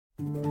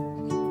Good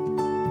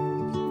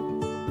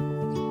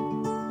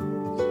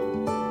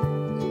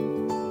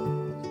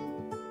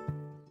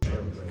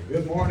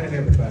morning,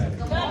 everybody.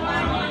 Good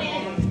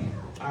morning.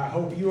 I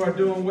hope you are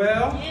doing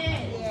well.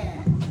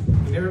 Yes.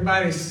 Can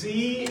everybody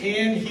see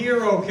and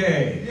hear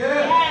okay?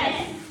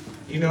 Yes.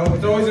 You know,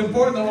 it's always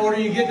important the older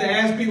you get to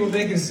ask people if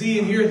they can see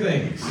and hear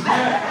things.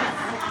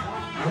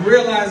 I'm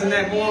realizing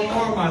that more and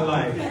more in my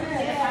life.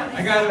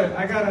 I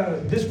got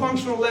a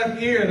dysfunctional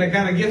left ear that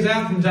kind of gives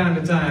out from time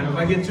to time if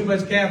I get too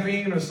much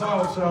caffeine or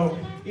salt. So,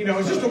 you know,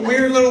 it's just a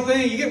weird little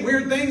thing. You get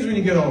weird things when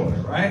you get older,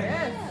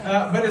 right?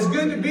 But it's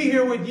good to be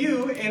here with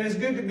you, and it's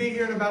good to be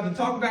here and about to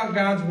talk about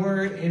God's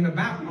Word and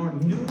about our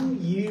New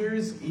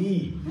Year's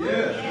Eve.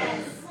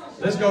 Yes.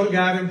 Let's go to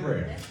God in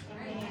prayer.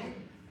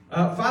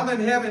 Father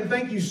in heaven,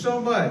 thank you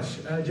so much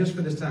just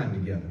for this time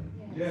together.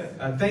 Yes.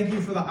 Thank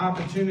you for the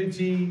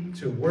opportunity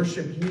to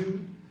worship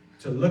you,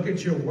 to look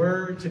at your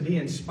Word, to be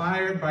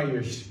inspired by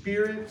your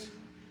Spirit.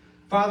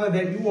 Father,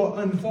 that you will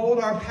unfold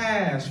our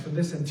paths for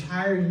this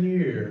entire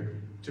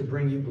year to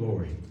bring you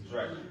glory. That's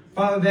right.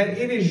 Father, that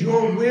it is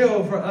your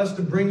will for us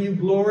to bring you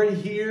glory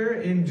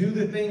here and do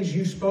the things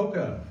you spoke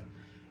of.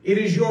 It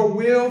is your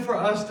will for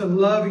us to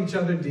love each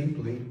other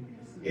deeply.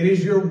 It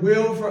is your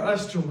will for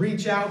us to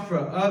reach out for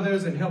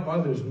others and help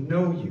others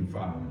know you,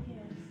 Father.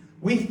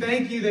 We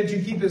thank you that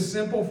you keep it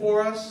simple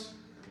for us,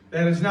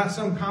 that it's not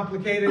some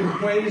complicated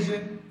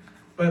equation,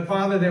 but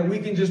Father, that we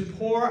can just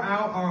pour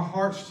out our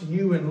hearts to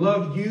you and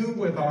love you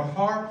with our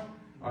heart,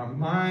 our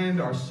mind,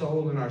 our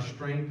soul, and our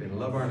strength, and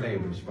love our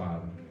neighbors,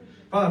 Father.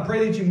 Father, I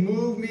pray that you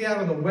move me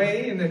out of the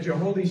way and that your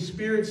Holy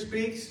Spirit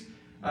speaks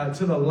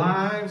to the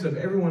lives of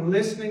everyone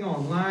listening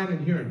online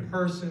and here in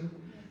person.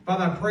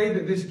 Father, I pray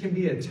that this can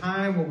be a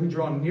time where we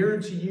draw nearer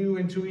to you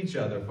and to each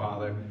other,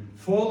 Father,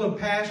 full of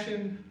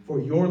passion for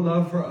your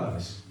love for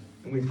us.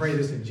 And we pray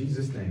this in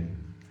Jesus' name.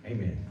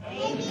 Amen.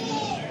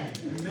 Amen.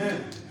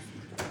 Amen.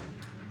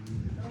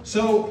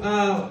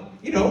 So,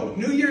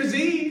 New Year's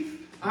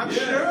Eve. I'm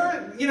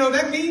sure,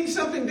 that means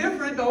something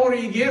different the older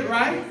you get,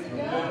 right?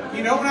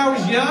 When I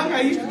was young,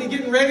 I used to be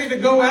getting ready to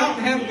go out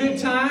and have a good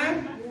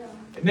time.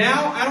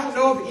 Now, I don't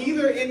know if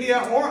either India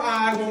or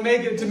I will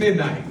make it to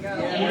midnight.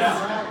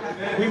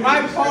 We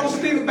might fall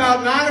asleep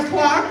about 9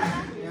 o'clock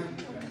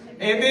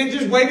and then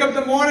just wake up in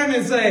the morning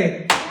and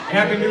say,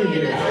 Happy New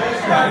Year.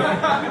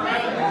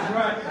 That's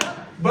right.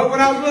 But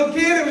when I was a little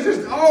kid, it was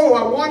just,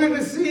 I wanted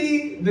to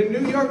see the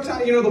New York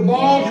Times, the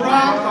ball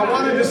drop. I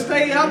wanted to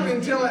stay up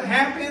until it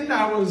happened.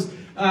 I was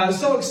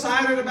so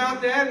excited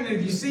about that. And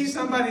if you see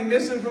somebody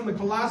missing from the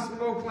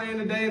Colosimo clan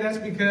today, that's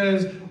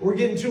because we're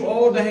getting too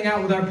old to hang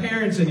out with our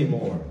parents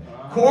anymore.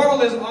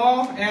 Coral is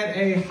off at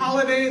a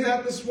Holidays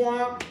at the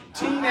Swamp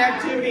teen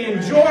activity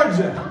in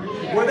Georgia,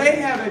 where they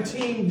have a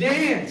teen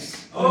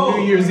dance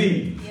on New Year's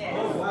Eve.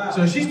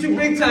 So she's too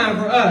big time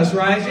for us,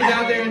 right? She's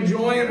out there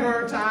enjoying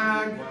her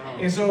time.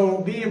 And so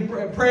be in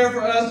prayer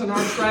for us and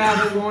our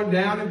travel going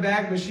down and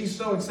back. But she's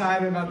so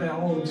excited about that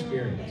whole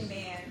experience.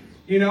 Amen.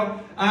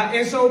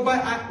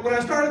 When I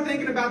started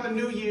thinking about the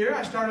new year,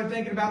 I started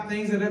thinking about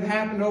things that have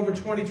happened over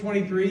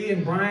 2023.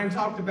 And Brian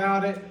talked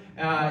about it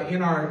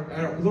in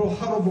our little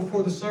huddle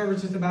before the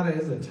service, just about it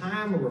as a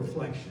time of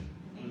reflection.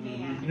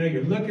 Amen.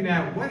 You're looking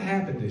at what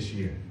happened this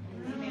year.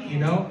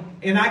 Amen.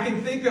 And I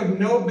can think of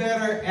no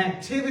better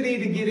activity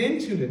to get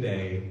into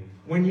today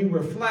when you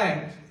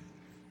reflect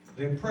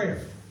than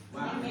prayer.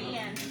 Wow.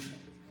 Amen.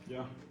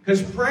 Yeah.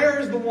 Because prayer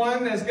is the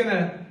one that's going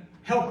to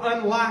help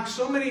unlock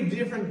so many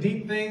different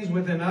deep things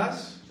within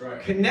us,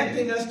 right,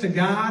 connecting us to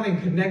God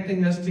and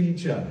connecting us to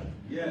each other.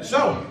 Yes.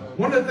 So,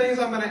 one of the things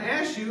I'm going to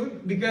ask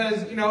you,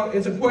 because,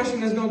 it's a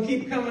question that's going to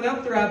keep coming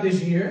up throughout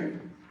this year,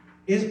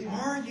 is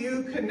are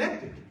you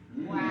connected?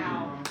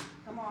 Wow.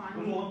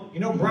 Come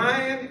on.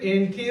 Brian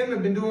and Kim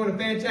have been doing a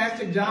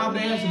fantastic job. They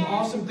have some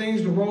awesome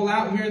things to roll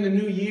out here in the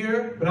new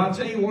year. But I'll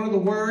tell you one of the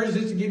words,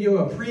 just to give you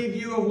a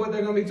preview of what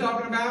they're going to be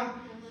talking about.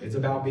 It's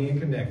about being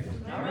connected.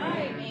 All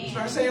right.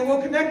 Start saying,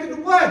 well, connected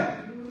to what?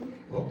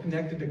 Well,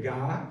 connected to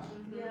God,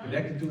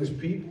 connected to his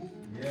people,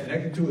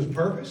 connected to his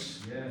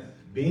purpose,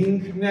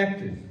 being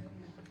connected.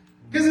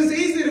 Because it's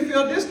easy to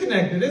feel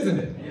disconnected, isn't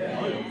it?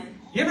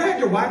 You ever had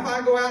your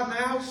Wi-Fi go out in the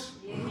house?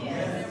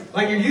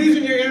 Like you're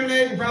using your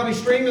internet, you're probably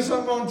streaming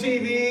something on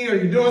TV, or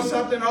you're doing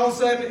something, all of a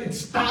sudden it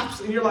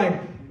stops, and you're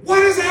like,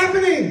 what is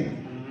happening?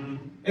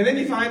 And then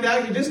you find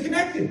out you're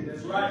disconnected.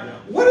 That's right.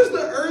 What is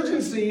the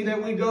urgency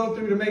that we go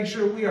through to make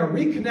sure we are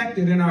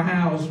reconnected in our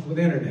house with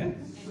internet?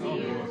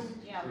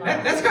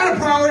 That's kind of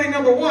priority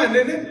number one,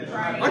 isn't it?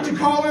 Aren't you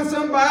calling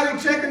somebody,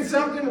 checking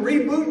something,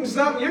 rebooting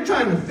something? You're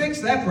trying to fix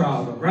that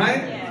problem,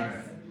 right? Yes.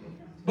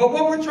 But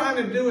what we're trying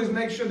to do is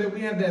make sure that we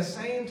have that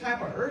same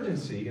type of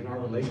urgency in our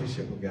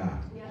relationship with God.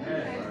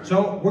 Yes.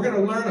 So we're going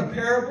to learn a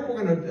parable.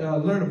 We're going to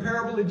learn a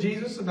parable of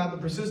Jesus about the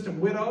persistent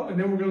widow. And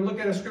then we're going to look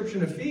at a scripture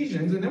in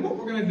Ephesians. And then what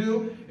we're going to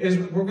do is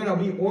we're going to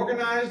be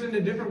organized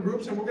into different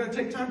groups. And we're going to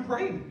take time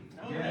praying.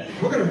 Yes.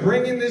 We're going to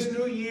bring in this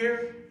new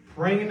year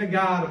praying to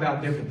God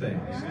about different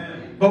things.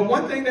 Amen. But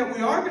one thing that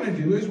we are going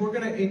to do is we're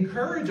going to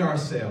encourage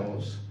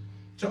ourselves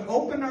to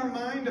open our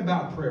mind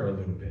about prayer a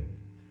little bit.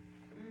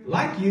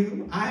 like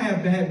you, I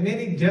have had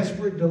many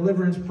desperate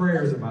deliverance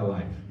prayers in my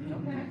life.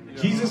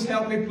 Jesus,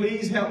 help me,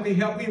 please help me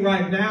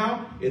right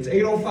now. It's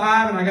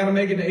 8:05 and I got to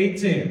make it to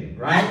 8:10,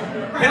 right?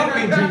 Help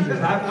me, Jesus.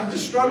 I'm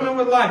just struggling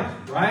with life,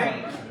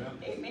 right?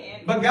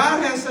 Amen. But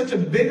God has such a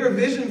bigger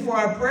vision for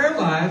our prayer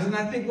lives, and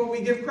I think what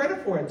we give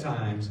credit for at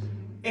times.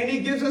 And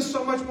he gives us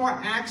so much more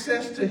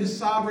access to his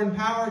sovereign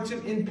power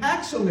to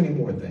impact so many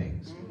more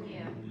things.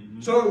 Yeah.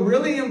 So it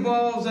really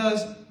involves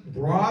us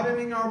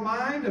broadening our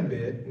mind a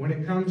bit when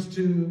it comes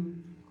to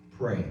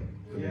praying.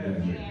 Yeah.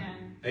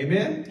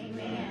 Amen?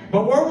 Amen.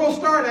 But where we'll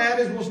start at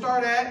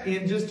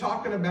in just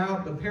talking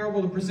about the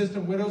parable of the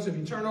persistent widow. So if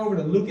you turn over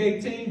to Luke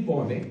 18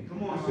 for me,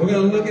 we're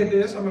going to look at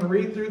this. I'm going to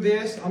read through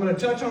this. I'm going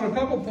to touch on a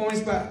couple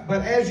points, but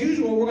as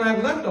usual, we're going to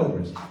have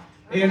leftovers.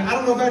 And I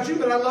don't know about you,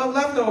 but I love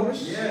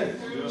leftovers. Yes.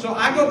 So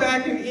I go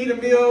back and eat a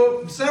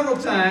meal several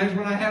times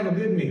when I have a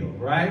good meal,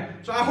 right?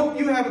 So I hope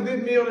you have a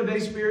good meal today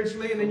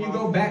spiritually, and then you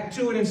go back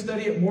to it and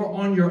study it more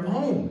on your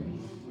own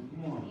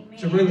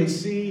to really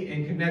see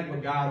and connect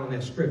with God on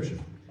that scripture.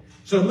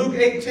 So Luke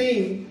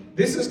 18,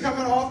 this is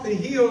coming off the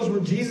heels where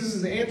Jesus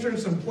is answering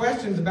some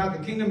questions about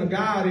the kingdom of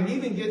God, and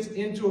even gets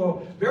into a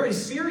very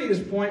serious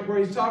point where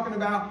he's talking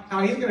about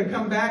how he's going to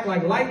come back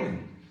like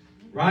lightning.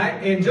 Right?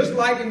 And just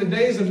like in the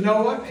days of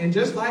Noah, and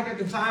just like at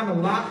the time of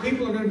Lot,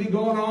 people are going to be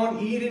going on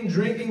eating,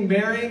 drinking,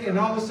 marrying, and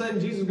all of a sudden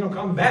Jesus is going to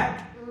come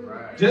back.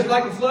 Right. Just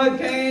like the flood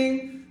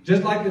came,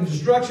 just like the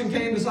destruction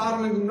came to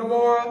Sodom and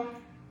Gomorrah,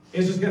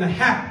 it's just going to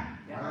happen.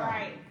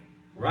 Right.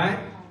 Right?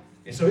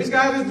 And so he's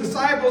got his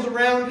disciples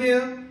around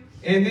him.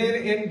 And then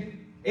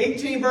in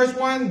 18 verse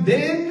 1,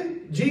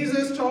 then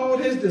Jesus told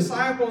his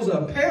disciples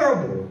a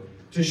parable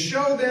to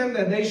show them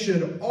that they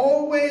should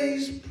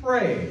always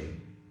pray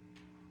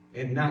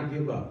and not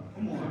give up.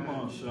 Come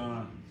on,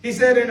 son. He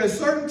said, in a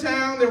certain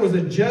town there was a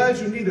judge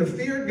who neither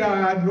feared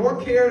God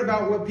nor cared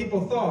about what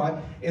people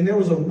thought. And there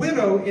was a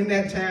widow in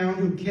that town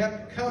who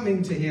kept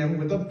coming to him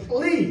with a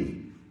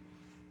plea.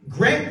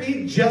 Grant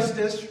me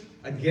justice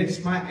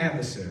against my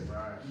adversary.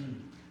 Right.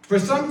 For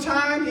some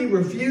time he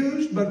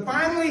refused, but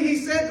finally he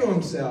said to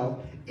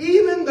himself,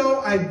 even though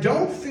I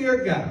don't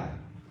fear God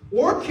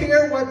or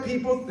care what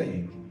people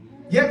think,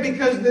 yet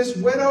because this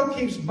widow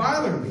keeps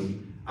bothering me,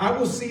 I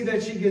will see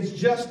that she gets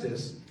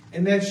justice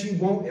and that she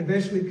won't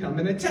eventually come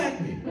and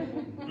attack me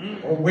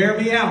or wear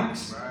me out.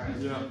 Right.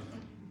 Yeah.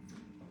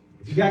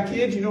 If you got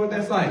kids, you know what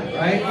that's like,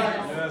 right?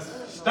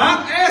 Yes.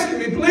 Stop asking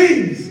me,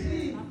 please.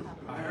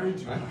 I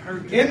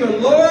heard you. And the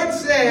Lord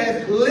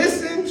said,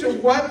 listen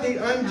to what the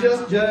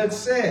unjust judge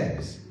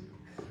says.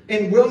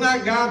 And will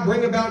not God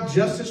bring about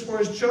justice for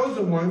his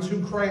chosen ones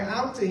who cry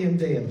out to him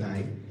day and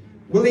night?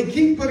 Will he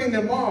keep putting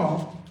them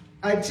off?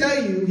 I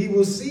tell you, he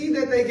will see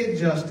that they get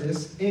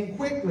justice, and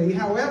quickly.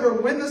 However,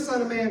 when the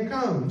Son of Man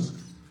comes,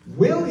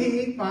 will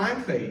he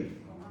find faith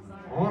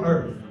on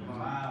earth?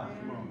 Wow.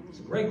 It's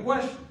a great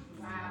question.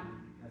 Wow.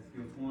 That's a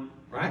good point.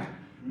 Right?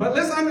 But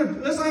let's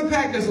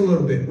unpack this a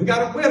little bit. We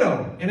got a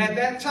widow, and at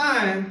that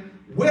time,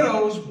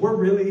 widows were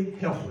really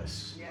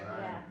helpless. Yeah.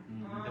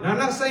 And I'm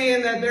not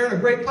saying that they're in a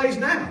great place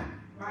now.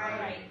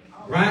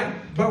 Right?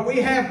 But we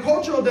have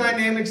cultural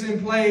dynamics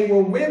in play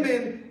where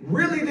women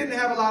really didn't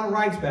have a lot of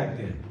rights back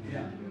then.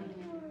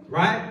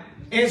 Right?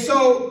 And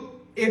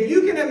so if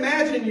you can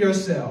imagine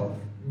yourself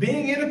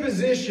being in a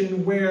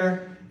position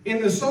where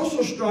in the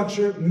social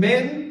structure,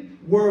 men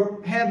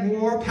had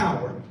more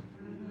power,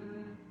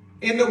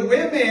 and the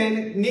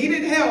women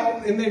needed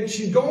help, and then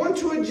she's going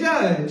to a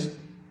judge,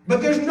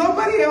 but there's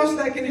nobody else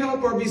that can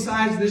help her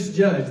besides this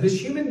judge, this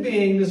human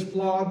being, this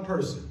flawed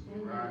person.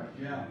 Right.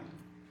 Yeah.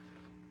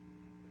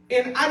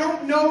 And I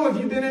don't know if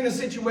you've been in a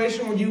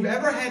situation where you've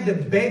ever had to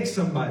beg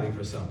somebody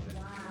for something.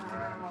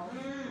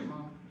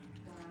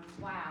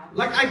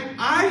 Like,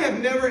 I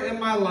have never in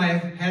my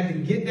life had to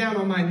get down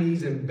on my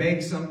knees and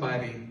beg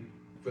somebody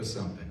for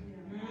something.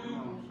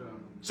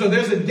 So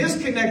there's a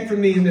disconnect for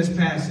me in this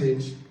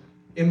passage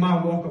in my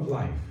walk of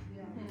life.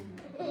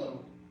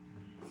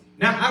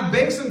 Now, I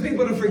begged some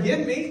people to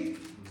forgive me.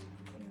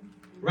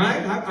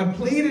 Right? I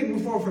pleaded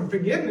before for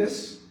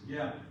forgiveness.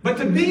 Yeah. But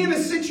to be in a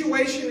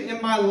situation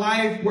in my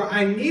life where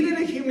I needed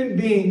a human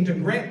being to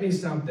grant me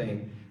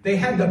something, they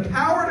had the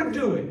power to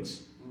do it.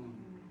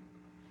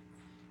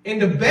 And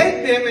to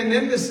beg them and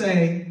them to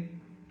say,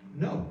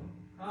 no.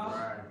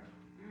 Right.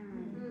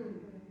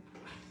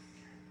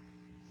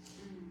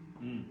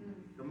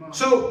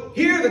 So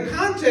here the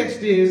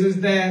context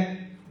is that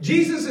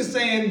Jesus is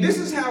saying this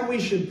is how we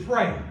should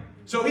pray.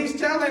 So he's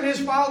telling his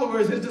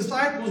followers, his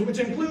disciples, which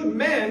include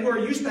men who are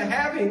used to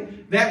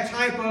having that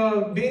type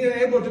of being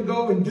able to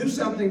go and do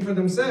something for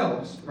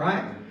themselves,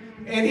 right?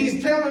 And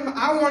he's telling them,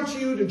 I want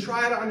you to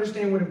try to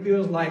understand what it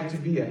feels like to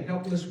be a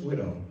helpless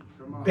widow,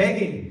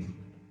 begging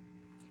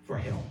for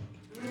help.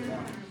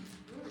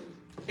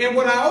 And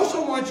what I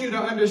also want you to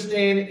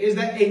understand is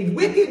that a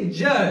wicked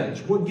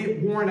judge will get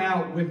worn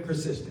out with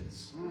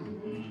persistence.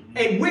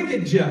 A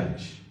wicked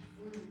judge.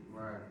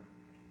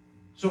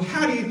 So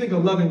how do you think a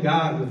loving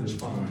God would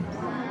respond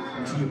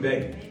to you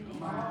begging?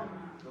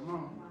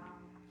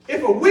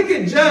 if a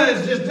wicked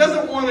judge just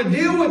doesn't want to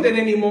deal with it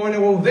anymore and it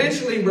will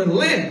eventually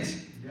relent.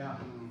 Yeah.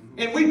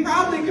 And we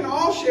probably can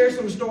all share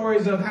some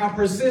stories of how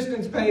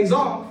persistence pays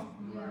off.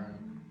 Right.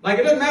 Like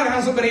it doesn't matter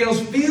how somebody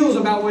else feels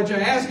about what you're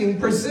asking,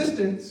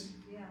 persistence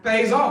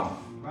pays off.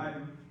 Right.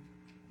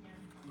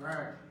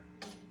 Right.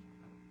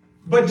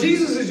 But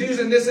Jesus is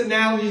using this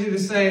analogy to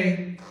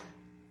say,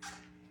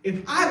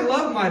 if I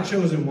love my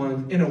chosen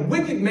one and a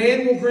wicked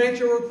man will grant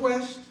your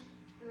request,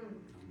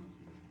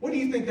 what do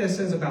you think that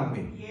says about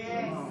me?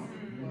 Yes.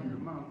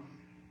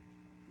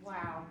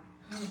 Wow.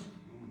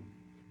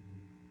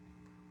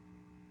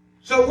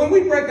 So when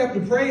we break up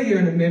to pray here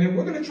in a minute,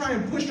 we're going to try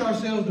and push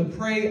ourselves to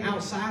pray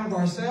outside of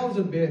ourselves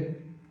a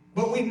bit.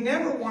 But we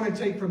never want to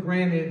take for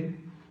granted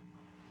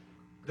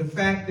the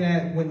fact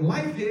that when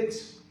life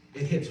hits,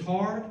 it hits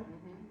hard.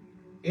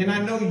 And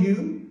I know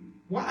you.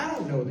 Well, I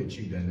don't know that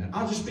you've done that.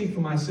 I'll just speak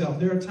for myself.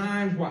 There are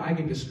times where I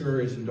get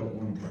discouraged and don't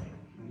want to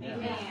pray.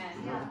 Amen.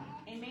 Yeah.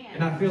 Amen.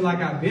 And I feel like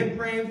I've been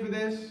praying for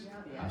this.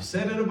 I've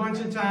said it a bunch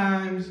of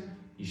times.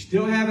 You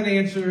still haven't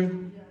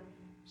answered.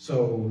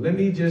 So let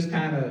me just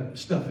kind of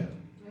stuff it.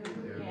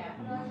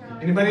 Yeah.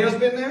 Anybody else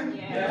been there?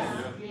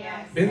 Yes.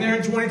 Yes. Been there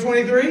in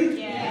 2023?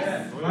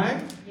 Yes.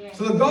 Right? Yes.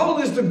 So the goal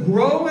is to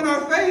grow in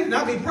our faith.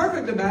 Not be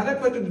perfect about it,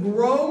 but to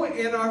grow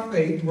in our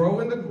faith. Grow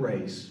in the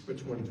grace for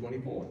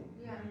 2024.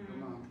 Yeah.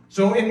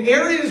 So in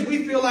areas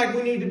we feel like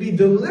we need to be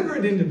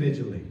delivered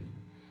individually,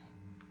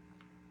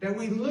 that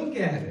we look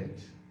at it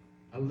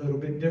a little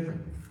bit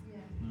differently.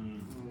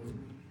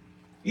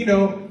 You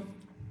know,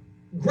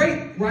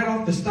 great right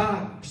off the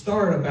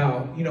start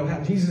about,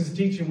 how Jesus is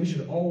teaching we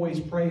should always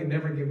pray and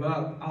never give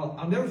up.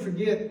 I'll never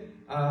forget,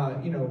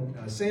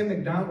 Sam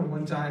McDonald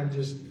one time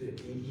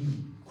he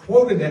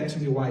quoted that to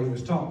me while he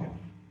was talking.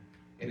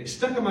 And it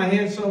stuck in my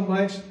head so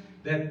much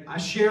that I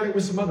shared it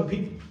with some other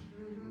people.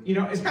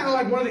 It's kind of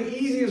like one of the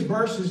easiest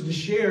verses to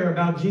share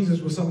about Jesus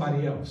with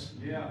somebody else.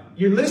 Yeah.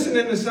 You're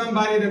listening to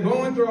somebody, they're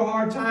going through a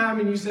hard time,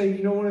 and you say,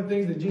 one of the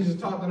things that Jesus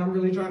taught that I'm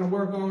really trying to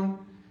work on,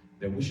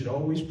 that we should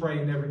always pray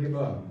and never give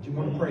up. Do you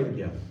want to pray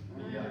together?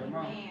 Yeah.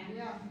 Amen.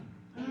 Yeah.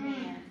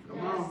 Amen. Come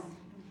on.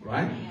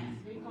 Right? Amen.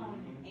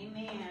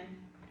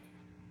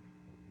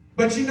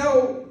 But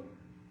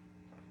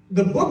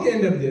the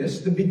bookend of this,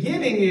 the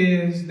beginning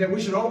is that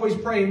we should always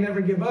pray and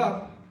never give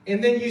up.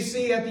 And then you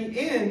see at the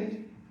end,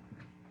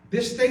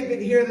 this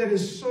statement here that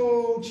is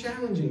so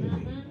challenging to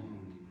me.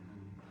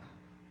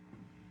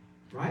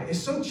 Right? It's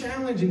so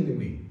challenging to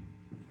me.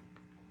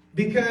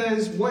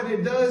 Because what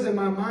it does in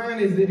my mind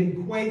is it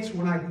equates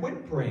when I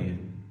quit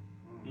praying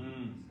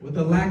with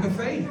a lack of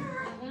faith.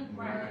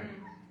 Right.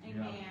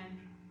 Amen.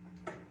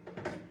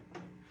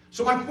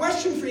 So my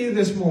question for you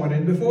this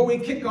morning, before we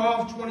kick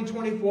off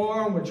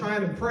 2024 and we're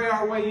trying to pray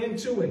our way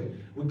into it,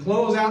 we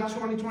close out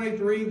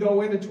 2023,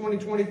 go into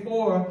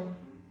 2024,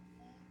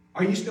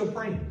 are you still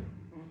praying?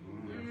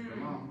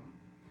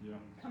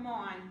 Come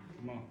on.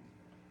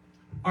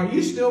 Are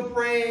you still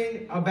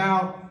praying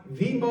about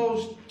the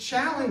most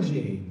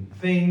challenging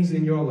things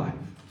in your life?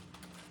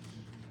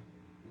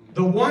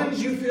 The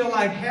ones you feel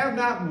like have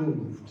not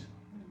moved.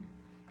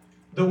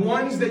 The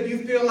ones that you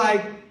feel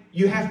like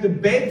you have to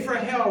beg for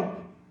help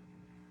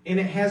and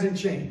it hasn't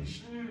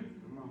changed. Come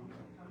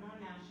on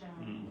now,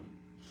 Shelby.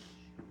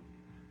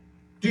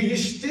 Do you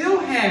still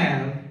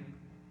have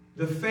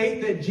the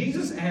faith that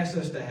Jesus asked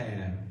us to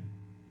have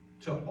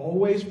to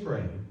always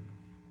pray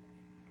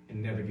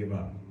and never give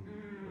up?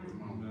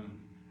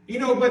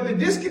 But the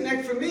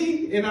disconnect for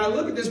me, and I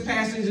look at this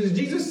passage, is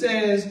Jesus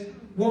says,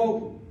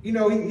 well, he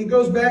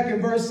goes back in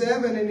verse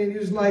 7 and he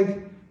was like,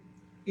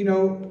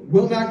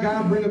 will not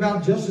God bring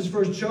about justice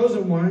for his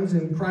chosen ones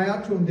and cry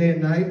out to him day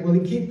and night? Will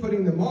he keep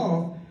putting them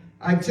off?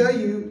 I tell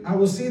you, I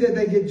will see that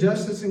they get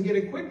justice and get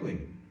it quickly.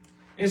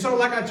 And so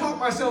like I talked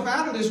myself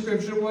out of this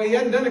scripture, well, he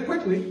hadn't done it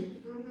quickly.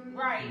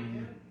 Right.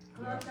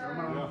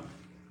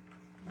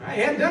 I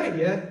hadn't done it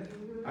yet.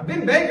 I've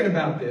been begging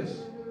about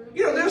this.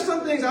 There's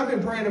some things I've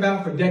been praying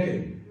about for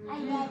decades.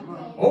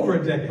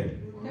 Over a decade.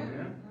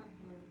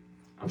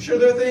 I'm sure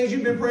there are things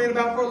you've been praying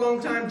about for a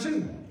long time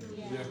too.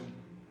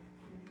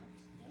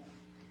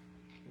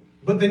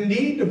 But the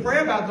need to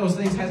pray about those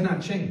things has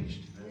not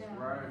changed.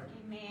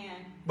 Amen.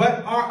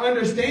 But our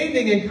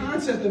understanding and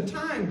concept of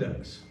time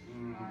does.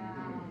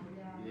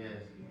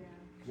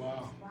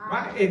 Wow.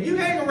 Right? If you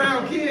hang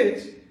around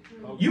kids,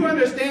 you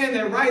understand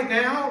that right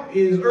now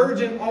is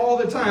urgent all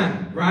the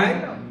time,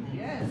 right?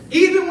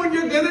 Even when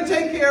you're going to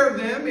take care of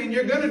them and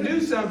you're going to do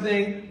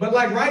something, but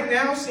like right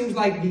now seems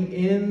like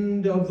the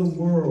end of the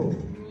world.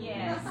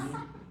 Yes.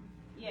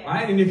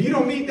 Right? And if you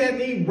don't meet that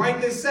need right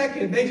this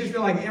second, they just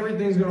feel like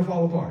everything's going to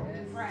fall apart.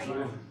 Right.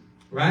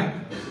 Right?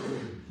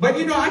 But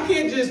I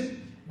can't just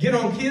get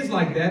on kids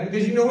like that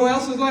because you know who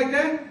else is like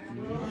that?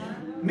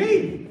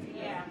 Me.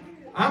 Yeah.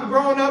 I'm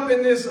growing up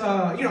in this,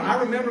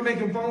 I remember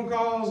making phone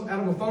calls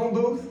out of a phone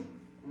booth.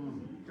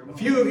 A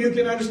few of you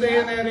can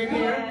understand that in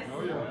here.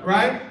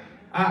 Right?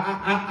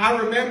 I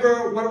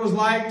remember what it was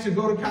like to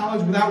go to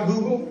college without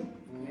Google.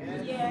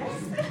 Yes.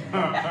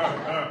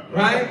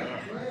 Right?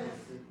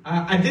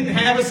 I didn't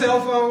have a cell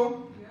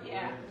phone.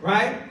 Yeah.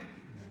 Right?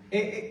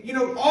 You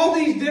know, all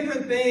these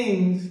different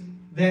things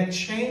that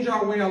change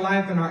our way of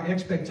life and our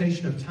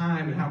expectation of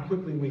time and how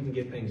quickly we can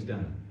get things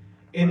done.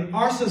 And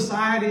our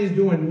society is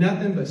doing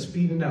nothing but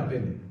speeding up,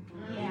 isn't it?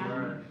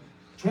 Yeah.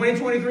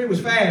 2023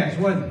 was fast,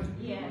 wasn't it?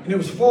 Yeah. And it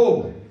was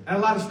full. Had a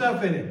lot of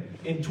stuff in it.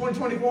 And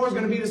 2024 is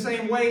going to be the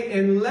same way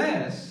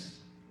unless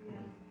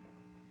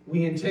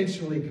we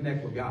intentionally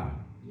connect with God.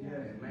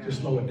 To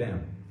slow it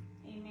down.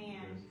 Amen.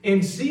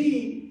 And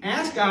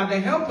ask God to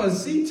help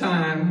us see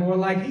time more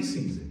like He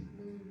sees it.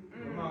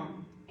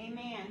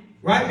 Amen.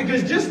 Right?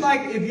 Because just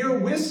like if you're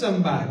with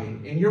somebody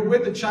and you're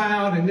with a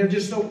child and they're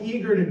just so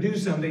eager to do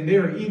something, they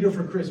are eager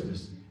for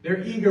Christmas.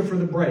 They're eager for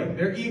the break.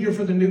 They're eager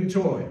for the new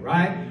toy,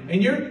 right?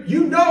 And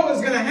you know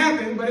it's going to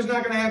happen, but it's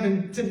not going to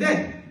happen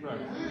today.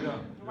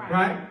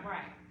 Right?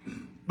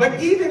 But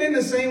even in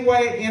the same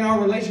way in our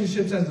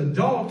relationships as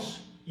adults,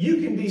 you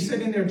can be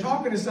sitting there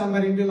talking to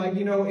somebody and be like,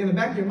 you know, in the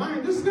back of your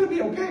mind, this is going to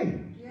be okay.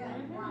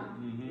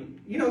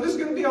 You know, this is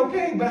going to be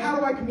okay, but how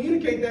do I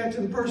communicate that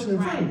to the person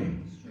in front of me?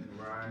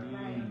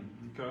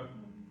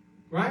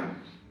 Right?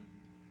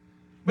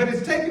 But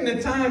it's taking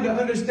the time to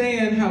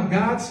understand how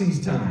God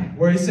sees time,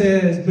 where He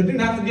says, but do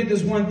not forget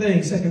this one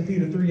thing, 2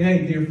 Peter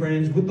 3:8, dear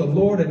friends, with the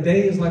Lord a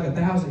day is like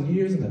 1,000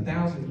 years, and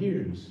 1,000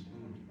 years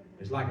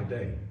is like a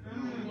day.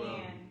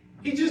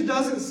 He just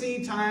doesn't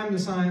see time the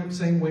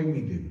same way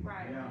we do.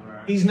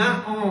 He's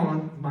not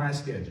on my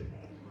schedule.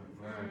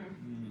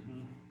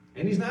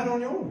 And He's not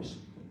on yours.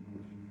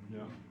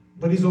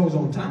 But He's always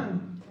on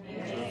time.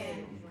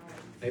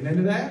 Amen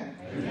to that?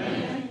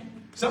 Amen.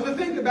 Something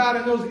to think about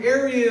in those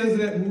areas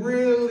that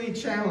really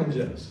challenge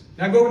us.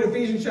 Now go over to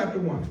Ephesians chapter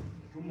 1.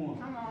 Come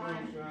on.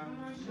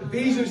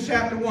 Ephesians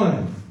chapter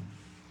 1.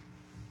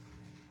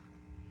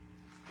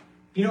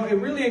 You know, it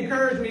really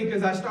encouraged me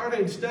because I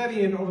started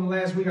studying over the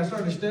last week. I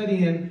started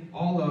studying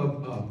all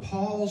of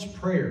Paul's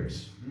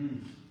prayers.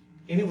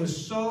 And it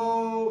was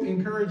so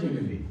encouraging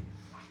to me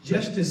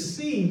just to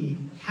see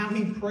how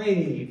he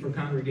prayed for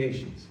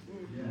congregations.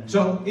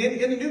 So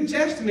in the New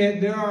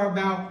Testament, there are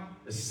about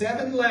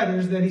 7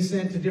 letters that he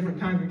sent to different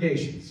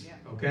congregations.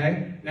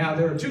 Okay? Now,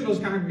 there are 2 of those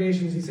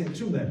congregations he sent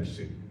 2 letters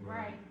to.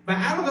 Right. But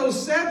out of those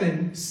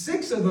 7,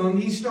 6 of them,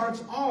 he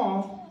starts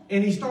off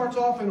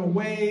in a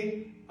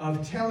way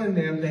of telling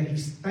them that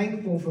he's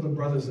thankful for the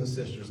brothers and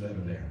sisters that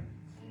are there.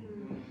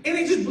 And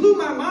it just blew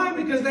my mind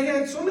because they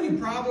had so many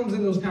problems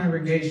in those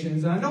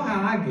congregations. And I know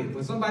how I get.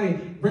 When somebody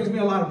brings me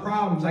a lot of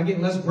problems, I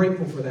get less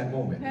grateful for that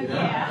moment. You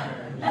know?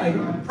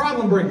 Like,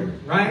 problem bringer,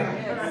 right?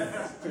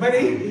 Yes. But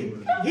he's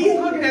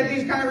looking at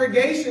these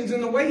congregations,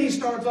 and the way he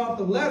starts off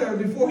the letter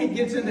before he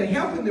gets into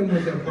helping them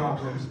with their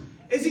problems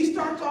is he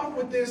starts off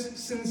with this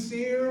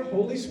sincere,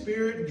 Holy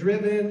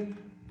Spirit-driven,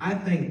 I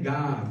thank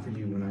God for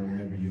you when I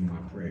remember you in my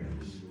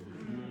prayers.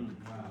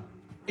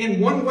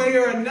 In one way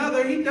or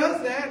another, he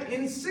does that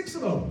in 6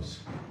 of those.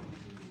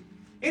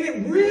 And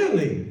it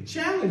really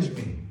challenged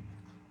me.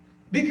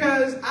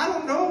 Because I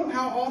don't know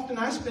how often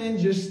I spend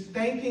just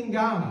thanking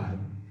God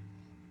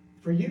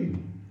for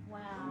you.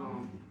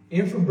 Wow.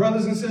 And for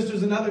brothers and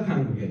sisters in other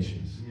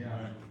congregations. Yeah.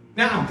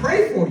 Now, I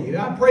pray for you.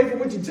 I pray for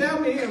what you tell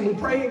me, and we're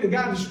praying to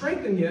God to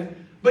strengthen you.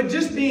 But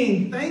just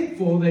being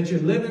thankful that you're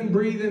living,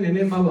 breathing, and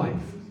in my life.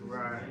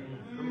 Right.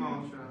 Come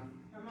on, Sean.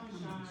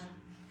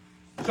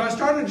 So I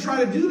started to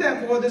try to do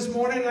that more this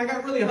morning, and I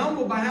got really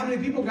humbled by how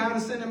many people God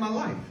has sent in my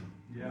life.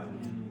 Yeah.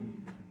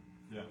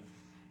 Yeah.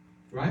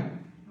 Right?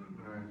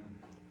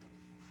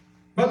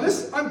 But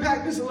let's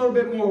unpack this a little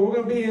bit more. We're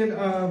going to be in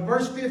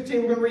verse 15.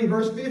 We're going to read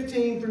verse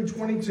 15 through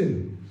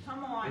 22.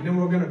 Come on. And then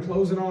we're going to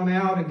close it on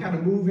out and kind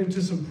of move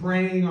into some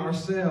praying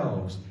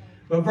ourselves.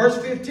 But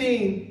verse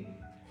 15,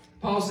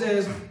 Paul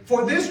says,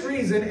 for this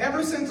reason,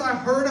 ever since I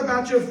heard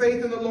about your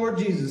faith in the Lord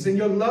Jesus and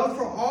your love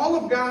for all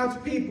of God's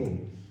people,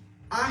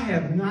 I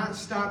have not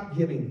stopped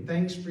giving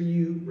thanks for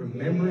you,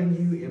 remembering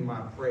you in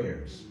my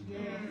prayers. Yes.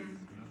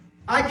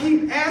 I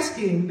keep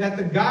asking that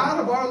the God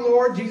of our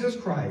Lord Jesus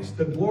Christ,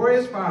 the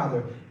glorious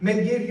Father,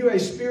 may give you a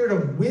spirit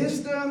of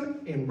wisdom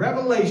and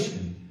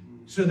revelation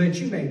so that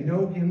you may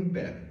know him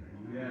better.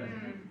 Yeah.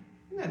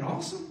 Isn't that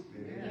awesome?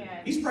 Yeah.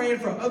 He's praying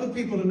for other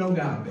people to know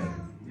God better.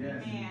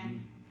 Yeah.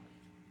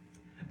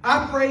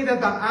 I pray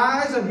that the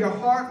eyes of your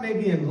heart may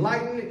be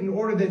enlightened in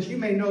order that you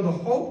may know the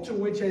hope to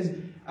which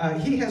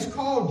he has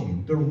called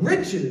you, the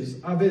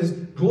riches of his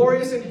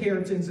glorious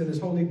inheritance in his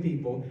holy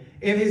people,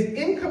 and his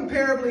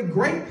incomparably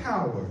great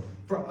power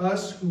for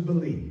us who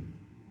believe.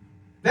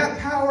 That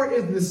power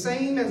is the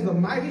same as the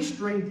mighty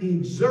strength he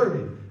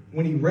exerted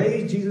when he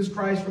raised Jesus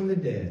Christ from the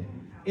dead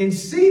and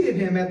seated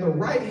him at the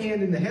right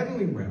hand in the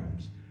heavenly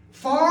realms,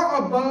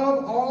 far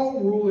above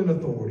all rule and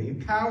authority,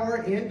 power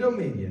and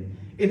dominion,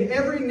 in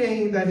every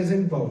name that is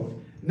invoked,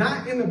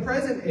 not in the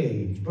present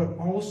age, but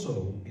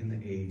also in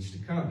the age to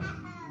come.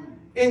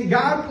 And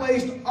God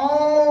placed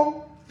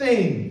all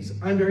things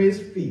under his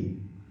feet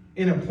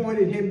and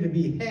appointed him to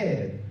be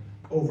head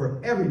over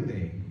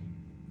everything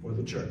for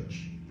the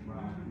church. Wow.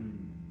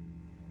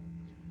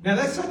 Now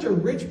that's such a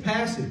rich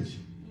passage.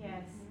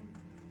 Yes.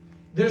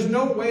 There's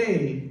no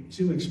way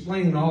to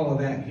explain all of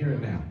that here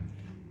and now.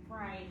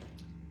 Right.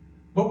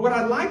 But what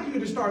I'd like you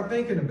to start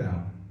thinking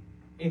about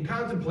and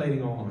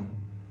contemplating on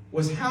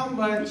was how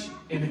much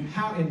and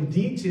how in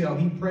detail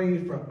he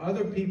prayed for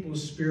other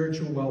people's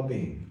spiritual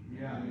well-being.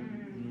 Yeah.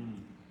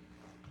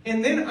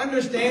 And then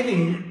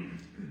understanding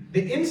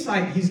the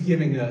insight he's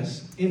giving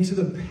us into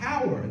the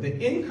power,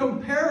 the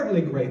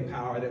incomparably great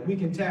power that we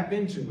can tap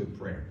into with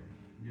prayer.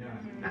 Yeah.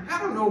 Now, I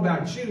don't know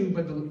about you,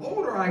 but the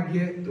older I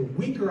get, the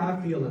weaker I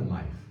feel in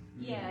life.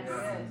 Yes.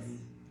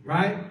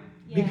 Right?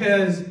 Yes.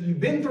 Because you've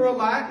been through a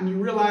lot and you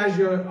realize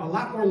you're a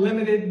lot more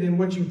limited than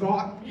what you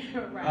thought.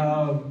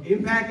 Right.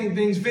 Impacting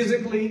things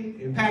physically,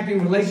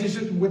 impacting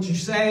relationships, what you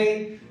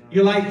say.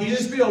 You're like, you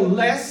just feel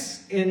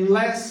less and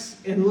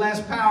less and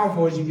less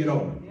powerful as you get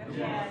older.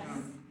 Yes.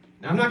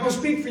 Now, I'm not going to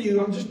speak for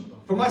you. I'm just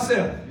for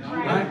myself.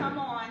 Right? Come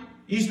on.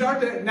 You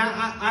start to, now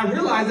I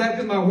realize that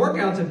because my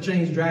workouts have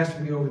changed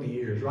drastically over the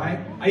years, right?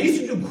 I used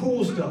to do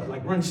cool stuff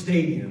like run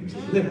stadiums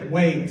and lift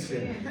weights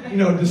and,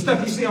 the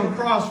stuff you see on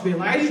CrossFit.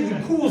 Like I used to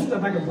do cool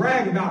stuff I could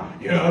brag about.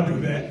 Yeah, I'll do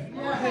that.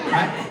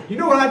 Right? You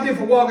know what I did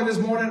for walking this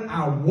morning?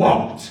 I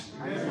walked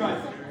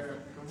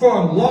for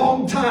a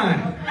long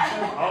time.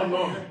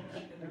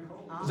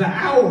 It was an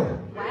hour.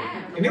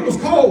 And it was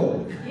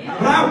cold.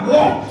 But I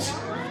walked.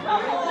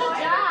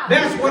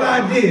 That's what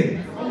I did.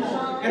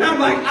 And I'm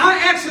like,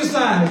 I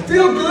exercise.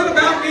 Feel good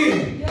about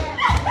me.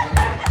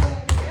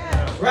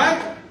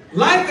 Right?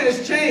 Life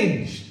has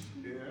changed.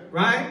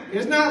 Right?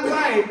 It's not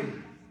like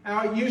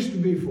how it used to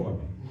be for me.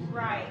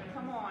 Right.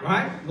 Come on.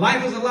 Right?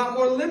 Life is a lot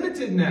more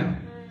limited now.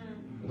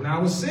 When I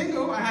was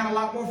single, I had a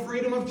lot more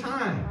freedom of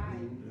time.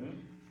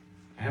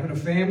 Having a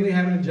family,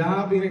 having a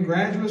job, being in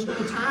graduate school,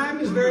 time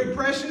is very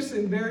precious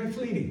and very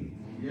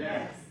fleeting.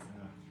 Yes.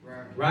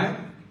 Right?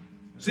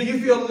 So you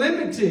feel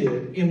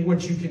limited in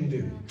what you can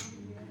do.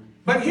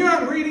 But here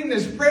I'm reading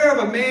this prayer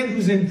of a man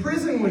who's in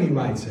prison when he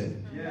writes it.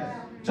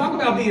 Yes. Talk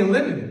about being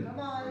limited.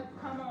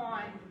 Come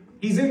on.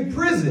 He's in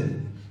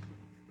prison,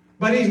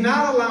 but he's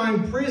not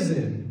allowing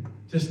prison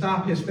to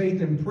stop his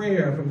faith and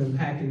prayer from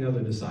impacting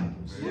other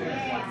disciples.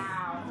 Yes.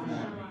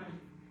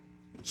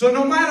 So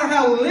no matter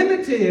how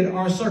limited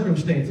our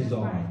circumstances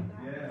are,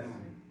 Yes.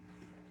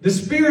 the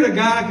Spirit of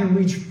God can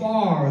reach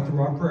far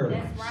through our prayer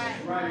life.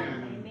 That's right.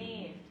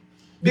 Amen.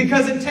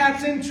 Because it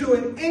taps into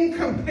an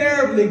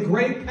incomparably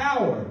great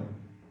power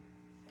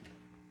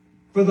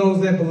for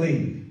those that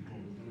believe.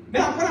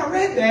 Now, when I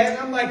read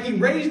that, I'm like, he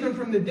raised them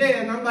from the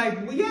dead. And I'm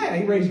like, well, yeah,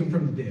 he raised them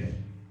from the dead.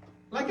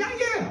 Like,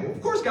 yeah,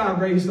 of course God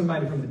raised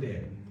somebody from the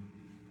dead.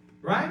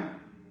 Right?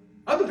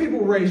 Other people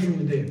were raised from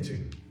the dead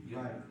too.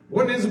 Right.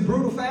 Wasn't as a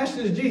brutal fashion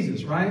as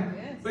Jesus, right?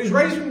 Yes. But he's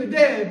raised from the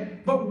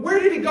dead. But where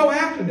did he go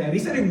after that? He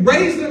said he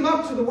raised them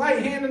up to the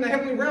right hand in the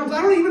heavenly realms.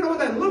 I don't even know what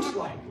that looks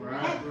like.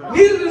 Right.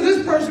 Neither does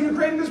this person who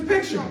created this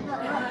picture.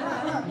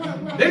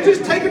 They're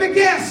just taking a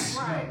guess.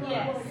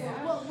 Yes.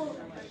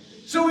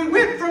 So we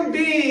went from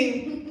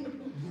being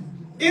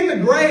in the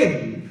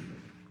grave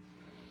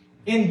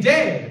and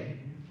dead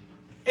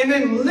and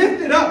then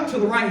lifted up to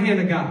the right hand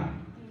of God.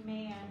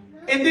 Amen.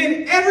 And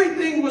then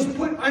everything was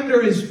put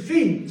under his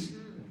feet.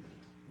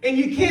 And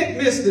you can't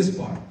miss this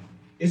part.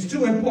 It's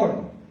too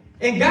important.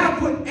 And God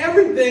put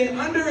everything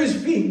under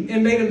his feet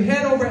and made him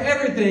head over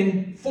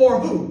everything for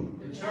who?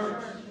 The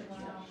church.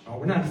 Oh,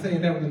 we're not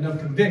saying that with enough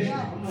conviction.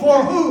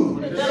 For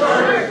who? The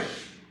church.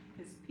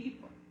 His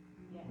people.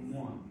 Come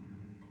on.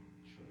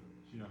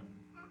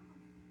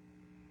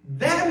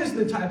 That is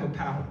the type of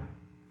power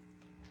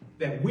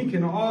that we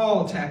can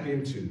all tap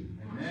into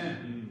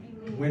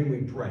Amen. when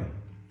we pray.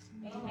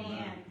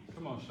 Amen.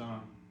 Come on,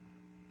 Sean.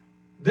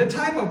 The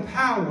type of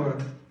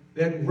power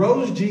that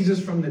rose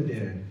Jesus from the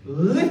dead,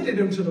 lifted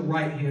him to the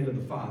right hand of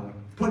the Father,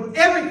 put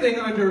everything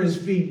under his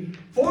feet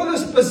for the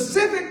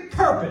specific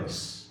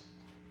purpose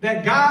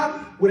that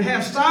God would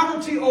have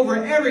sovereignty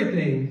over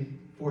everything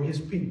for his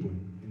people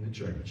in the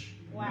church.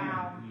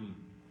 Wow.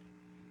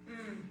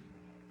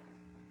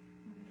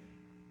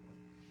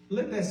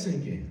 Let that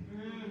sink in.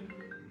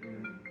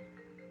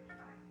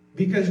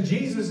 Because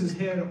Jesus is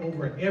head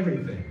over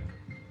everything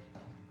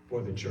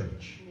for the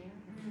church.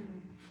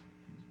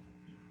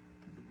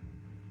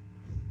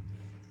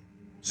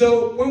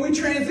 So when we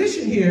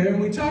transition here and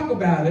we talk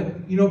about it,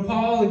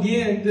 Paul,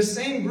 again, this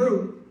same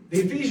group, the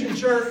Ephesian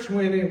church,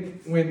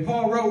 when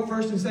Paul wrote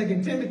 1st and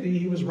 2nd Timothy,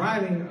 he was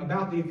writing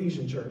about the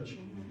Ephesian church.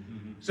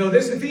 So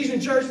this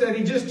Ephesian church that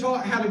he just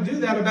taught how to do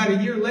that, about a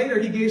year later,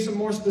 he gave some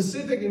more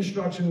specific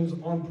instructions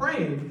on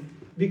praying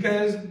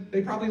because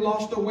they probably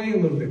lost their way a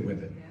little bit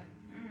with it.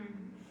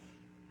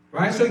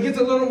 Right? So he gets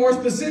a little more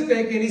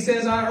specific and he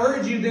says, I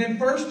urge you then,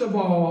 first of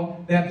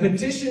all, that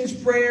petitions,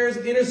 prayers,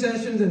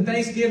 intercessions, and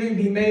thanksgiving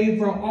be made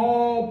for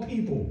all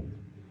people.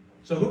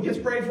 So who gets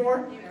prayed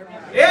for?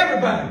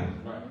 Everybody.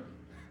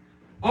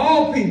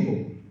 All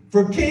people.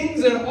 For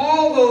kings and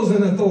all those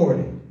in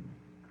authority.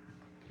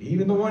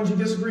 Even the ones you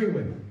disagree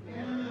with.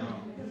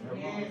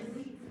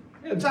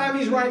 At the time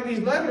he's writing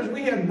these letters,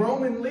 we had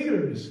Roman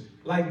leaders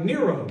like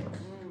Nero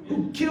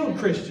who killed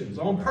Christians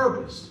on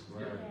purpose.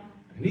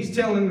 And he's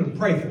telling them to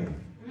pray for them.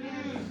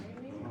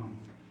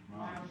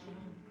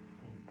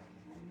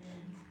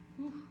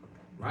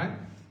 Right?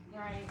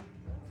 Right.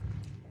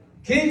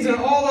 Kings and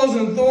all those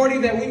in authority,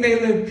 that we may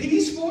live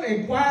peaceful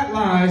and quiet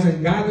lives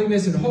in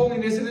godliness and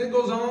holiness. And then it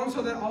goes on,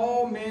 so that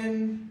all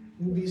men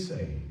will be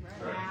saved.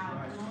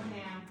 Wow. Come on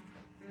now.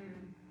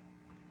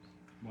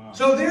 Wow.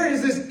 So there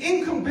is this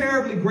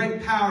incomparably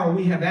great power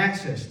we have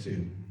access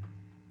to.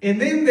 And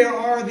then there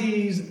are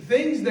these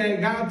things that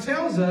God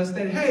tells us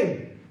that,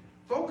 hey,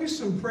 focus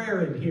some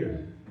prayer in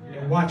here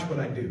and watch what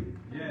I do.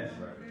 Yes.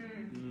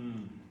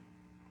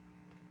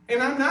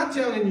 And I'm not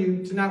telling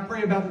you to not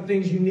pray about the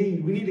things you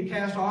need. We need to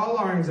cast all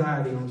our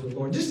anxiety onto the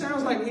Lord. Just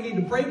sounds like we need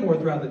to pray more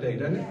throughout the day,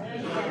 doesn't it?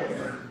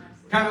 Yes.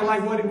 Kind of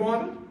like what he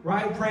wanted,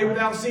 right? Pray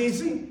without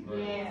ceasing,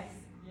 Yes.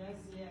 Yes.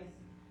 Yes.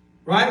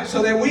 right?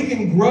 So that we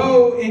can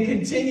grow and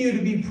continue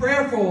to be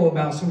prayerful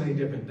about so many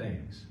different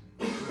things.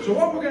 So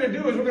what we're going to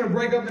do is we're going to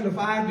break up into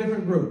 5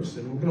 different groups.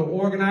 And we're going to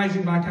organize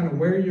you by kind of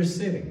where you're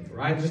sitting,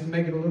 right? Just to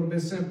make it a little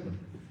bit simpler.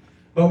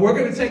 But we're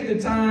going to take the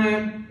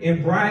time,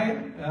 and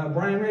Brian,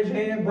 raise your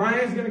hand.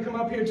 Brian's going to come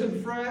up here to the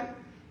front,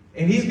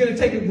 and he's going to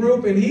take a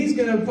group, and he's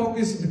going to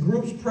focus the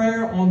group's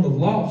prayer on the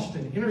lost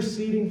and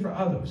interceding for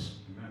others.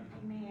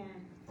 Amen.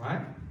 Right?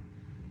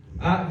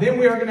 Then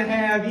we are going to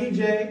have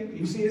EJ.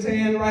 You see his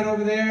hand right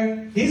over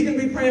there. He's going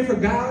to be praying for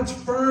God's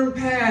firm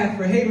path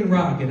for Haven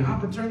Rock and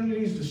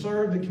opportunities to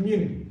serve the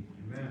community.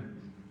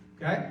 Amen.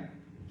 Okay?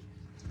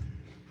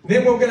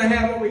 Then we're going to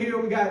have over here,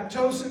 we got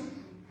Tosin.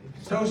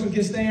 Tosin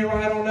can stand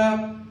right on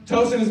up.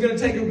 Tosin is going to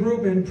take a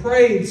group and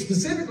pray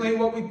specifically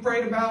what we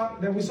prayed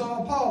about that we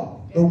saw in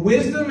Paul. The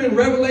wisdom and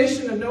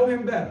revelation to know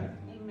him better.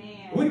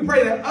 Amen. We can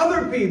pray that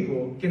other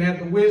people can have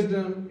the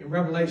wisdom and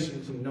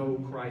revelation to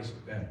know Christ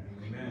better.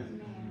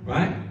 Amen.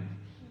 Right?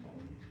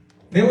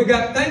 Then we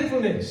got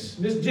thankfulness.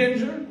 Miss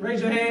Ginger,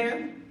 raise your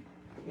hand.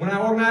 When I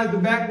organize the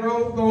back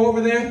row, go over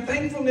there.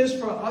 Thankfulness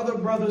for other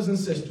brothers and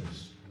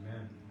sisters.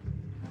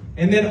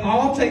 And then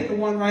I'll take the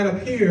one right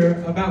up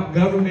here about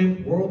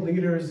government, world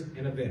leaders,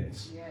 and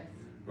events. Yes.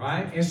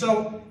 Right? And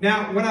so,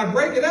 now, when I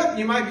break it up,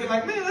 you might be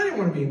like, man, I didn't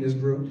want to be in this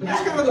group. But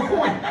that's kind of the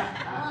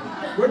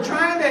point. We're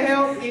trying to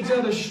help each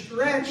other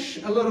stretch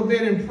a little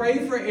bit and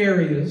pray for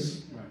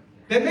areas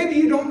that maybe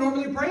you don't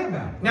normally pray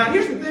about. Now,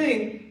 here's the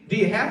thing. Do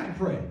you have to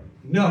pray?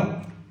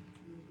 No.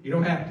 You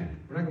don't have to.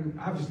 We're not going to,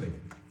 obviously.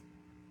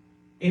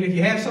 And if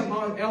you have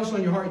something else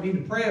on your heart you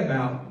need to pray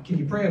about, can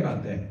you pray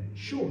about that?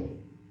 Sure.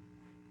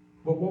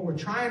 But what we're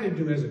trying to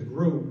do as a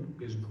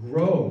group is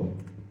grow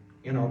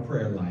in our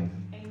prayer life.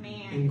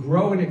 Amen. And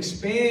grow and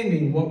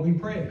expanding what we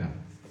pray about.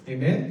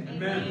 Amen?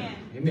 Amen.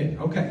 Amen.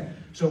 Okay.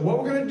 So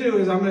what we're going to do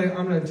is I'm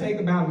going to take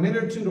about a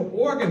minute or two to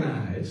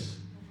organize,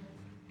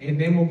 and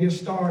then we'll get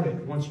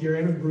started. Once you're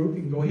in a group,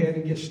 you can go ahead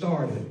and get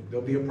started.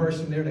 There'll be a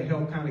person there to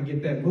help kind of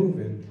get that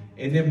moving.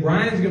 And then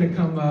Brian's going to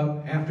come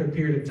up after a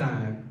period of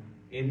time,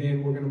 and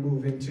then we're going to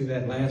move into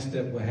that last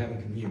step. We'll have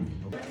a communion.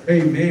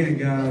 Okay? Amen,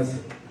 guys.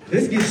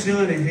 Let's give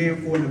Sean a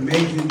hand for an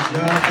amazing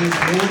job this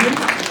morning.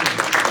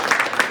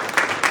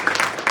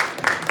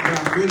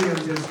 I really am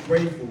just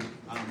grateful.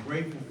 I'm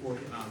grateful for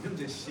him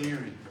just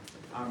sharing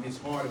his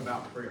heart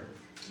about prayer.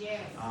 Yes.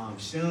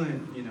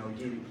 Sean,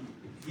 again,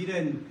 he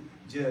doesn't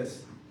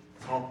just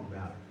talk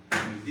about it.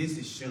 I mean, this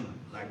is Sean.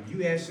 Like, if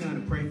you ask Sean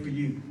to pray for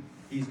you,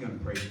 he's going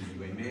to pray for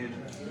you. Amen.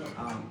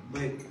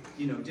 But,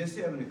 just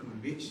having a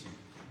conviction.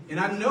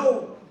 And I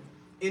know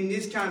in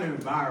this kind of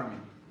environment,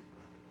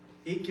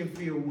 it can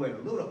feel a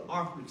little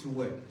awkward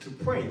to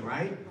pray,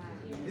 right?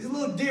 It's a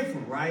little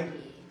different, right?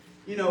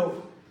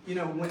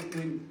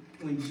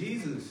 When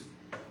Jesus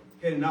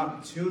had an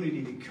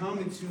opportunity to come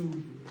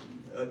into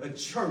a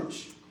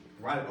church,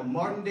 right, a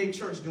modern day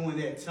church during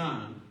that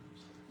time,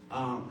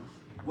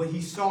 what he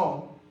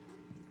saw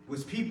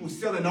was people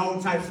selling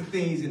all types of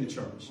things in the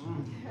church.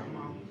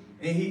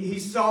 And he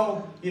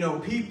saw,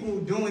 people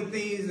doing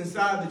things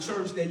inside the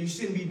church that you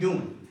shouldn't be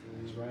doing.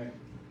 That's right.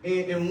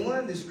 And one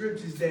of the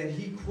scriptures that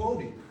he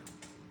quoted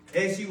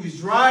as he was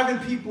driving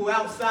people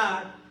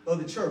outside of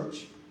the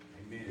church,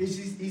 he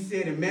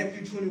said in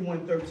Matthew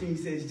 21:13, he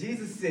says,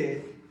 Jesus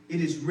said,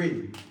 it is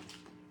written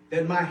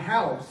that my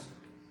house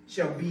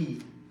shall be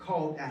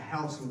called a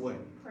house of what?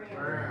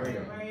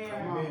 Prayer.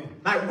 Amen.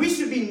 Like, we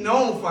should be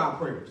known for our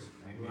prayers.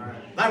 Amen.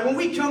 Like, when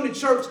we come to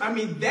church,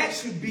 that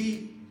should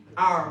be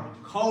our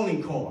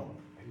calling card.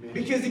 Amen.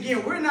 Because,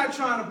 again, we're not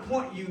trying to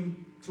point you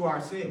to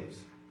ourselves.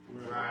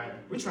 Right.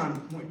 We're trying to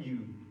point you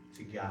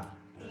to God.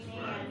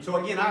 Amen. So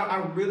again, I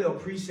really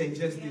appreciate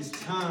just this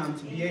time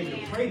to be able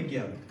to pray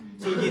together.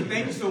 So again,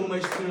 thank you so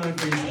much, Sean,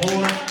 for his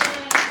heart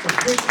to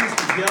put this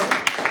together.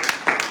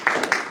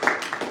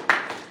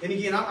 And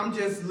again, I'm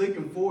just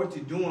looking forward to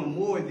doing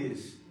more of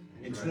this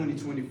in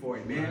 2024.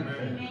 Amen.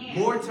 Amen.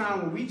 More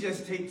time where we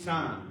just take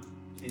time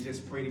and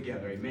just pray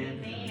together.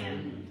 Amen.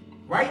 Amen.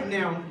 Right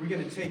now, we're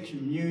going to take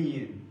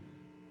communion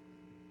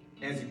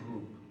as a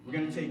group. We're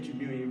going to take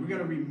communion. We're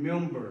going to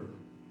remember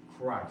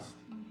Christ.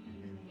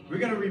 We're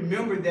going to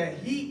remember that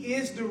he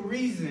is the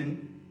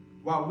reason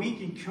why we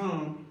can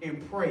come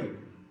and pray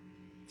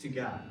to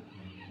God.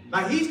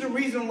 Like, he's the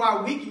reason why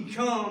we can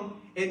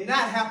come and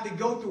not have to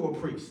go through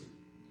a priest.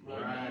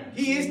 Right.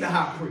 He is the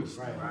high priest.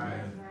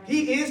 Right.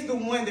 He is the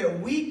one that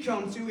we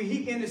come to, and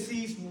he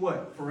intercedes for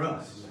what? For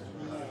us.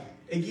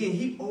 Again,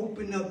 he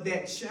opened up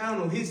that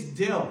channel. His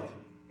death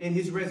and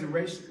his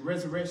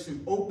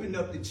resurrection opened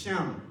up the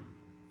channel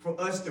for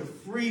us to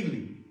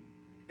freely,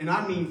 and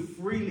I mean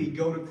freely,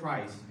 go to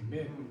Christ.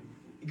 Amen.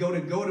 Go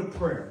to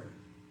prayer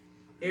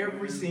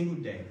every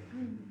single day,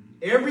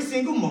 every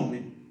single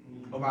moment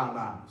of our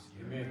lives.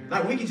 Amen.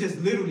 Like we can just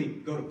literally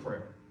go to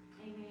prayer.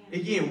 Amen.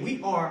 Again,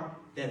 we are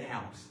that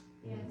house.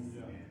 Yes.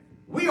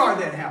 We are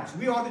that house.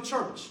 We are the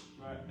church.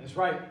 That's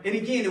right. And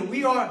again, if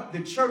we are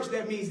the church,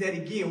 that means that,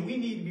 again, we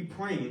need to be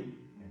praying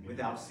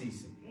without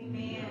ceasing.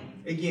 Amen.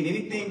 Again,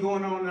 anything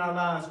going on in our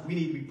lives, we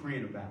need to be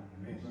praying about.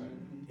 Amen.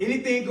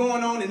 Anything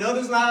going on in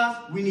others' lives,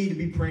 we need to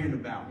be praying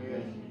about.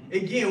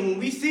 Again, when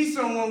we see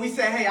someone, we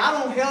say, hey, I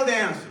don't have the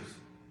answers,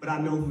 but I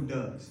know who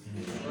does.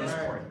 Let's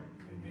pray.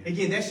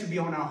 Again, that should be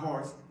on our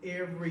hearts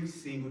every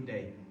single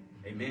day.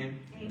 Amen.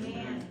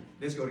 Amen.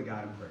 Let's go to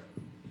God and pray.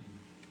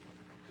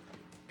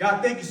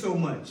 God, thank you so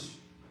much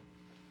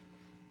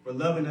for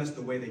loving us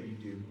the way that you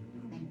do.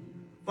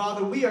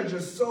 Father, we are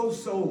just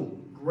so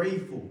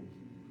grateful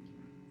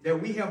that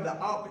we have the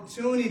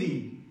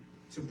opportunity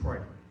to pray.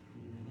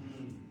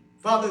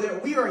 Father,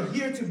 that we are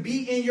here to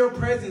be in your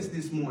presence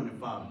this morning,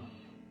 Father.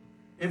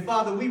 And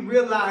Father, we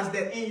realize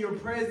that in your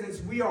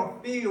presence we are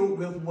filled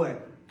with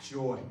what?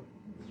 Joy.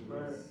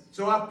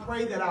 So I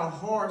pray that our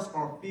hearts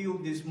are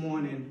filled this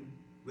morning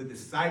with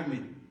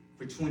excitement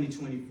for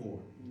 2024.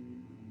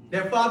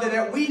 That, Father,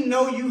 that we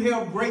know you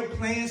have great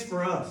plans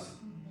for us.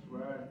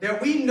 That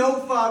we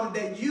know, Father,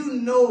 that you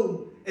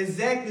know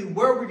exactly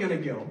where we're going to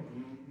go,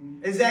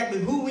 exactly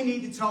who we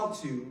need to talk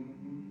to,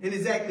 and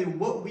exactly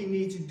what we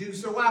need to do.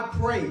 So I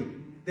pray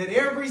that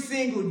every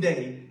single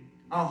day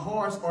our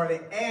hearts are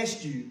to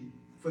ask you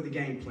for the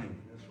game plan.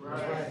 That's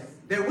right.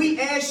 That we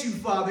ask you,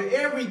 Father,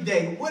 every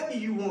day, what do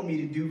you want me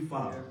to do,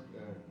 Father?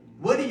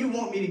 What do you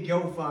want me to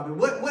go, Father?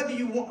 What do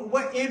you want?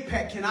 What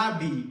impact can I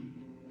be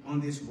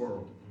on this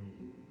world?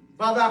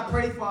 Father, I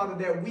pray, Father,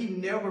 that we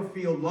never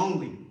feel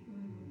lonely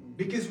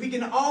because we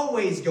can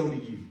always go to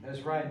you.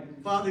 That's right.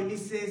 Father, it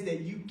says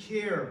that you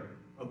care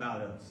about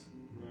us.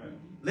 Right.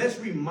 Let's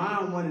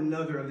remind one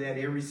another of that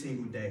every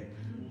single day.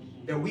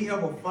 That we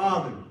have a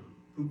Father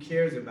who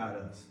cares about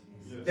us.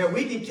 Yes. That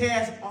we can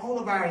cast all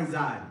of our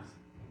anxieties.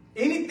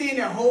 Anything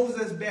that holds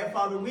us back,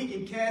 Father, we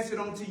can cast it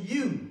onto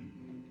you.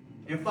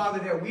 And Father,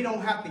 that we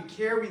don't have to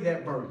carry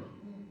that burden.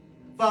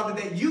 Father,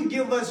 that you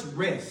give us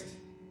rest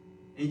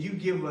and you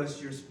give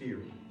us your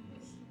spirit.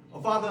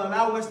 Oh, Father,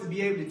 allow us to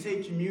be able to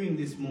take communion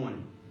this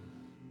morning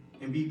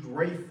and be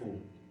grateful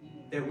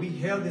that we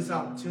have this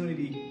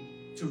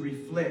opportunity to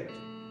reflect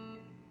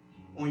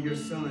on your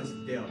Son's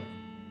death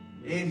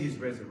and his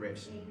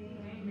resurrection.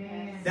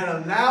 Amen.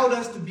 That allowed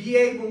us to be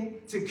able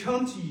to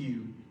come to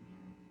you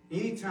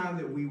anytime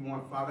that we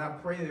want, Father. I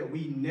pray that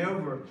we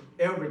never,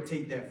 ever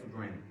take that for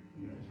granted.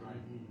 That's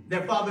right.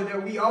 That, Father,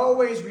 that we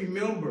always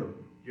remember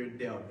your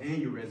death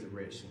and your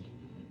resurrection.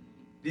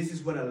 This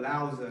is what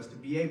allows us to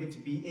be able to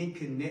be in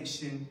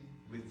connection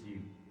with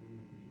you.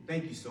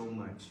 Thank you so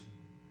much.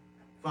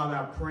 Father,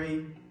 I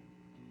pray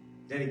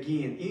that,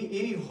 again,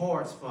 any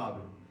hearts,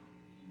 Father,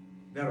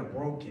 that are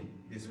broken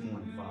this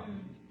morning, Father.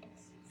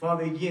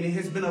 Father, again, it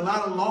has been a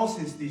lot of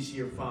losses this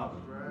year, Father.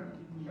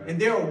 And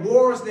there are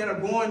wars that are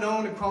going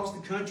on across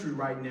the country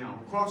right now,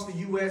 across the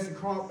U.S.,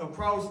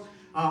 across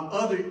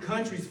other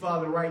countries,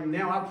 Father, right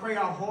now. I pray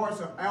our hearts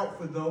are out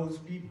for those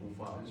people,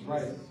 Father. That's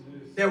right.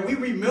 That we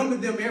remember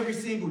them every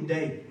single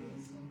day.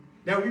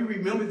 That we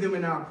remember them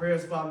in our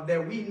prayers, Father.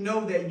 That we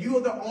know that you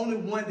are the only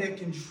one that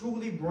can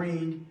truly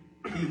bring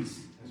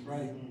peace. That's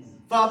right.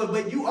 Father,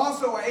 but you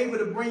also are able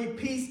to bring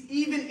peace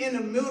even in the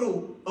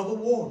middle of a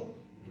war.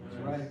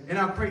 That's right. And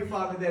I pray,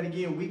 Father, that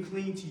again we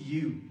cling to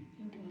you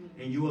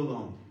and you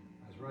alone.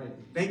 That's right.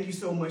 Thank you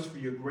so much for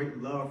your great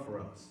love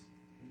for us.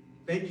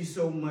 Thank you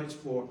so much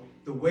for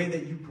the way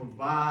that you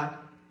provide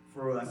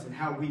for us and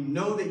how we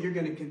know that you're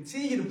going to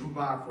continue to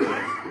provide for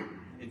us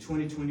in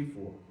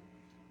 2024.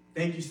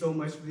 Thank you so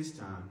much for this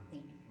time.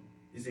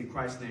 It's in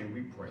Christ's name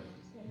we pray.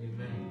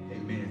 Amen.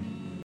 Amen.